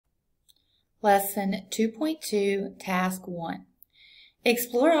Lesson 2.2, Task 1.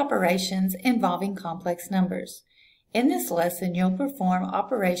 Explore operations involving complex numbers. In this lesson, you'll perform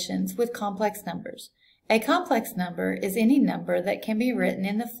operations with complex numbers. A complex number is any number that can be written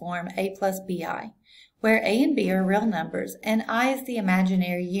in the form a plus bi, where a and b are real numbers and I is the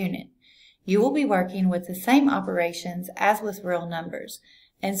imaginary unit. You will be working with the same operations as with real numbers,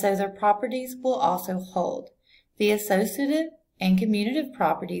 and so their properties will also hold. The associative and commutative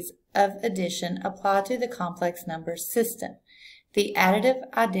properties of addition apply to the complex number system. The additive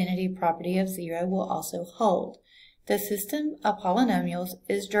identity property of 0 will also hold. The system of polynomials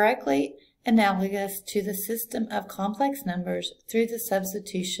is directly analogous to the system of complex numbers through the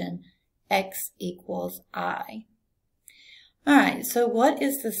substitution x equals I. Alright, so what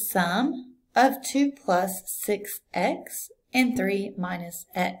is the sum of 2 plus 6x and 3 minus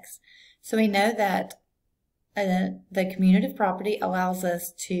x? So we know that the commutative property allows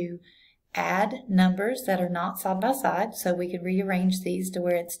us to add numbers that are not side by side, so we could rearrange these to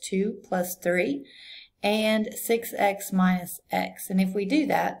where it's 2 plus 3 and 6x minus x. And if we do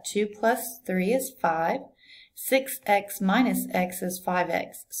that, 2 plus 3 is 5, 6x minus x is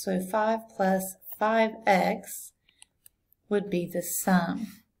 5x. So 5 plus 5x would be the sum.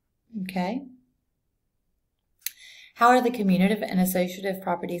 Okay? How are the commutative and associative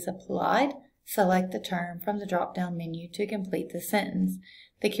properties applied? Select the term from the drop-down menu to complete the sentence.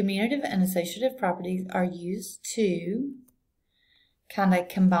 The commutative and associative properties are used to kind of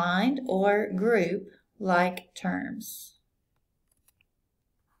combine or group like terms.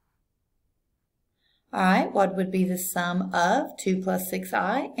 Alright, what would be the sum of 2 plus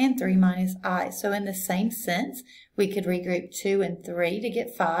 6i and 3 minus I? So in the same sense, we could regroup 2 and 3 to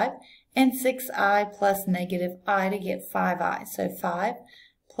get 5, and 6i plus negative I to get 5i. So 5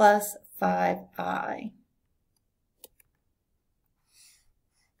 plus 5i.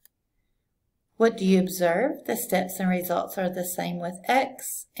 What do you observe? The steps and results are the same with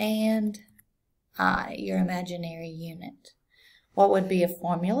x and I, your imaginary unit. What would be a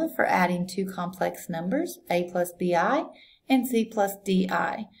formula for adding two complex numbers, a plus bi and c plus di?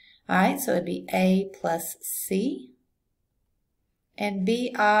 Alright, so it would be a plus c and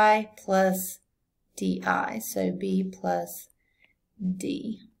bi plus di, so b plus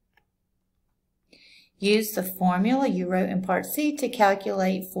d. Use the formula you wrote in part C to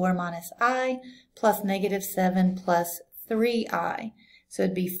calculate 4 minus I plus negative 7 plus 3i. So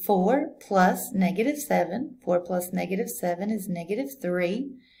it'd be 4 plus negative 7. 4 plus negative 7 is negative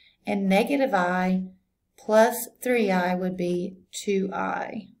 3. And negative I plus 3i would be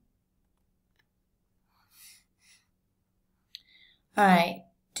 2i. Alright,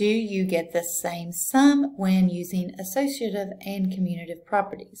 do you get the same sum when using associative and commutative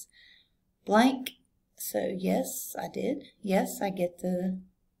properties? Blank. So yes, I did. Yes, I get the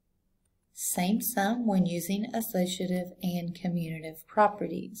same sum when using associative and commutative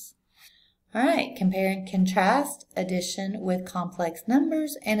properties. All right, compare and contrast addition with complex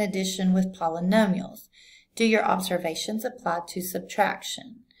numbers and addition with polynomials. Do your observations apply to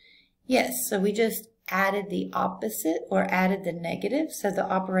subtraction? Yes, so we just added the opposite or added the negative, so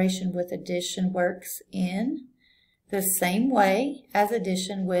the operation with addition works in the same way as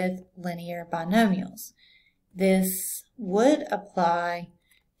addition with linear binomials. This would apply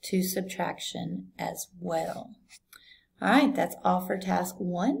to subtraction as well. All right, that's all for task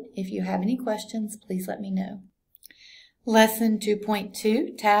 1. If you have any questions, please let me know. Lesson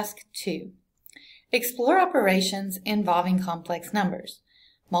 2.2, task 2. Explore operations involving complex numbers.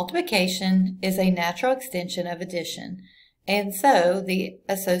 Multiplication is a natural extension of addition, and so the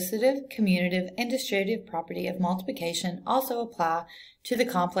associative, commutative, and distributive property of multiplication also apply to the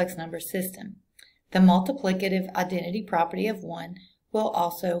complex number system. The multiplicative identity property of 1 will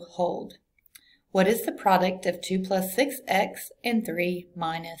also hold. What is the product of 2 plus 6x and 3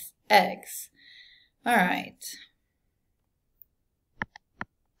 minus x? All right.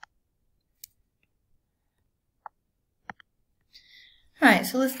 All right,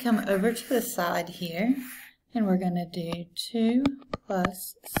 so let's come over to the side here. And we're going to do 2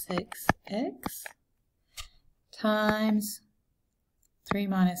 plus 6x times 3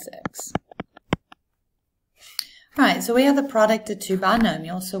 minus x. All right, so we have the product of two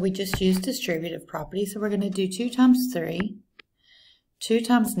binomials, so we just use distributive property. So we're going to do 2 times 3, 2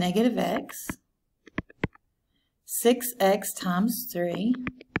 times negative x, 6x times 3,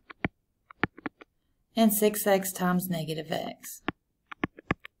 and 6x times negative x.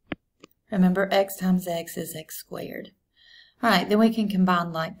 Remember, x times x is x squared. All right, then we can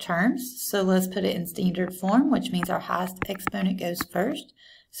combine like terms. So let's put it in standard form, which means our highest exponent goes first.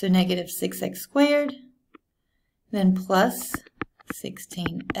 So negative 6x squared, then plus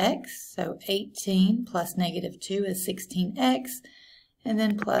 16x. So 18 plus negative 2 is 16x, and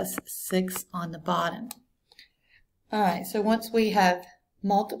then plus 6 on the bottom. All right, so once we have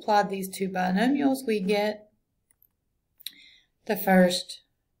multiplied these two binomials, we get the first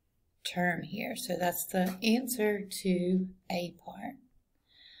term here. So that's the answer to A part.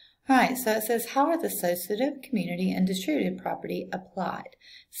 All right, so it says, how are the associative, community, and distributive property applied?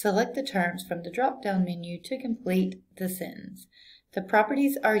 Select the terms from the drop-down menu to complete the sentence. The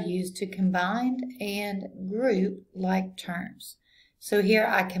properties are used to combine and group like terms. So here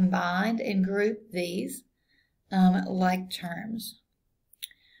I combined and grouped these like terms.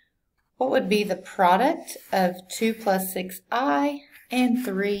 What would be the product of 2 plus 6i and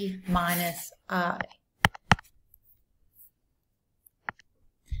 3 minus I?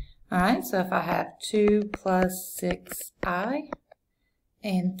 All right, so if I have 2 plus 6i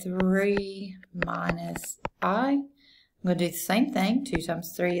and 3 minus I, I'm going to do the same thing. 2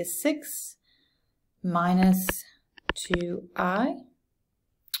 times 3 is 6 minus 2i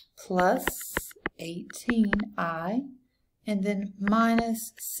plus 18i, and then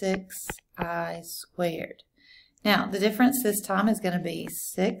minus 6i squared. Now, the difference this time is going to be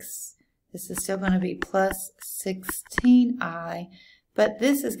 6. This is still going to be plus 16i, but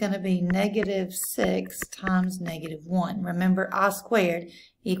this is going to be negative 6 times negative 1. Remember, I squared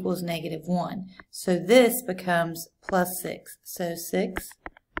equals negative 1. So this becomes plus 6. So 6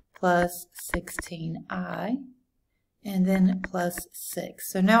 plus 16i, and then plus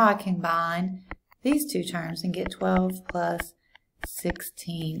 6. So now I combine these two terms and get 12 plus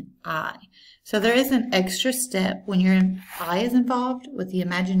 16i. So there is an extra step when I is involved with the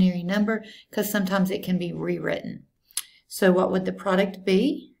imaginary number, because sometimes it can be rewritten. So what would the product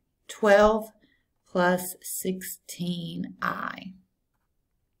be? 12 plus 16i.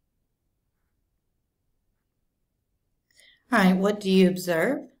 All right, what do you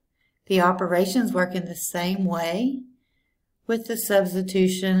observe? The operations work in the same way with the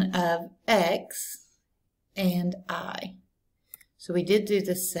substitution of x and I. So we did do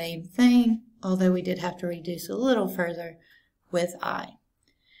the same thing, although we did have to reduce a little further with I.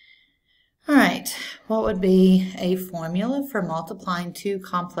 All right, what would be a formula for multiplying two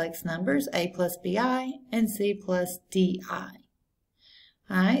complex numbers, a plus bi and c plus di? All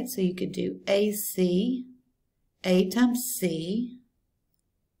right, so you could do AC, a times c,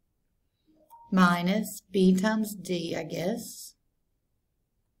 minus b times d, I guess,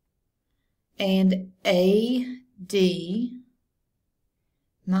 and AD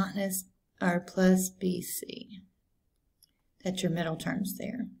minus or plus BC. That's your middle terms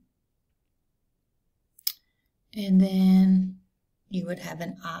there. And then you would have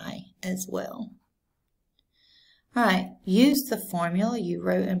an I as well. All right, use the formula you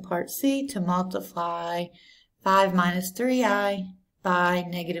wrote in part C to multiply 5 minus 3i by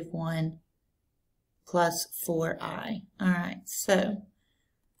negative 1 plus 4i. All right, so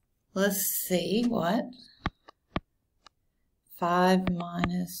let's see what 5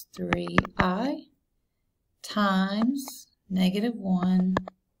 minus 3i times negative 1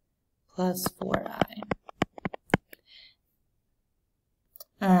 plus 4i.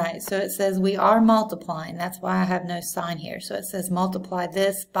 All right, so it says we are multiplying. That's why I have no sign here. So it says multiply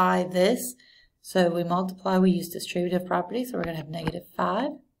this by this. So we multiply, we use distributive property. So we're going to have negative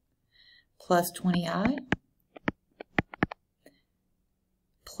 5 plus 20i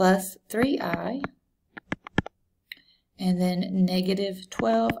plus 3i, and then negative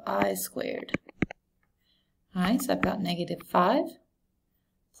 12i squared. All right, so I've got negative 5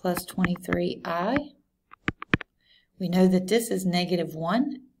 plus 23i. We know that this is negative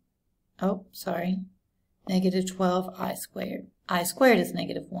 1. Oh, sorry. Negative 12i squared. I squared is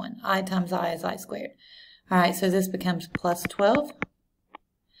negative 1. I times I is I squared. All right, so this becomes plus 12.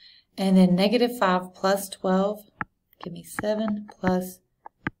 And then negative 5 plus 12, give me 7 plus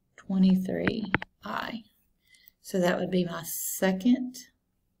 23i. So that would be my second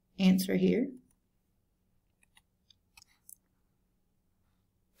answer here.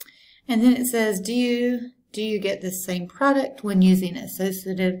 And then it says, do you get the same product when using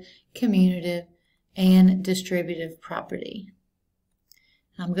associative, commutative, and distributive property?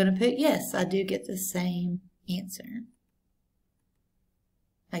 I'm going to put yes, I do get the same answer.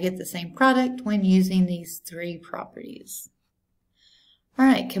 I get the same product when using these three properties. All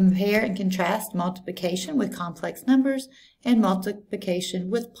right, compare and contrast multiplication with complex numbers and multiplication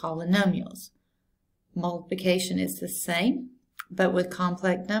with polynomials. Multiplication is the same, but with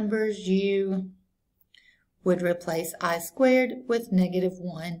complex numbers, you would replace I squared with negative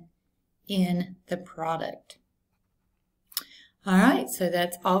 1 in the product. All right, so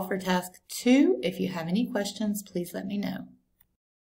that's all for task 2. If you have any questions, please let me know.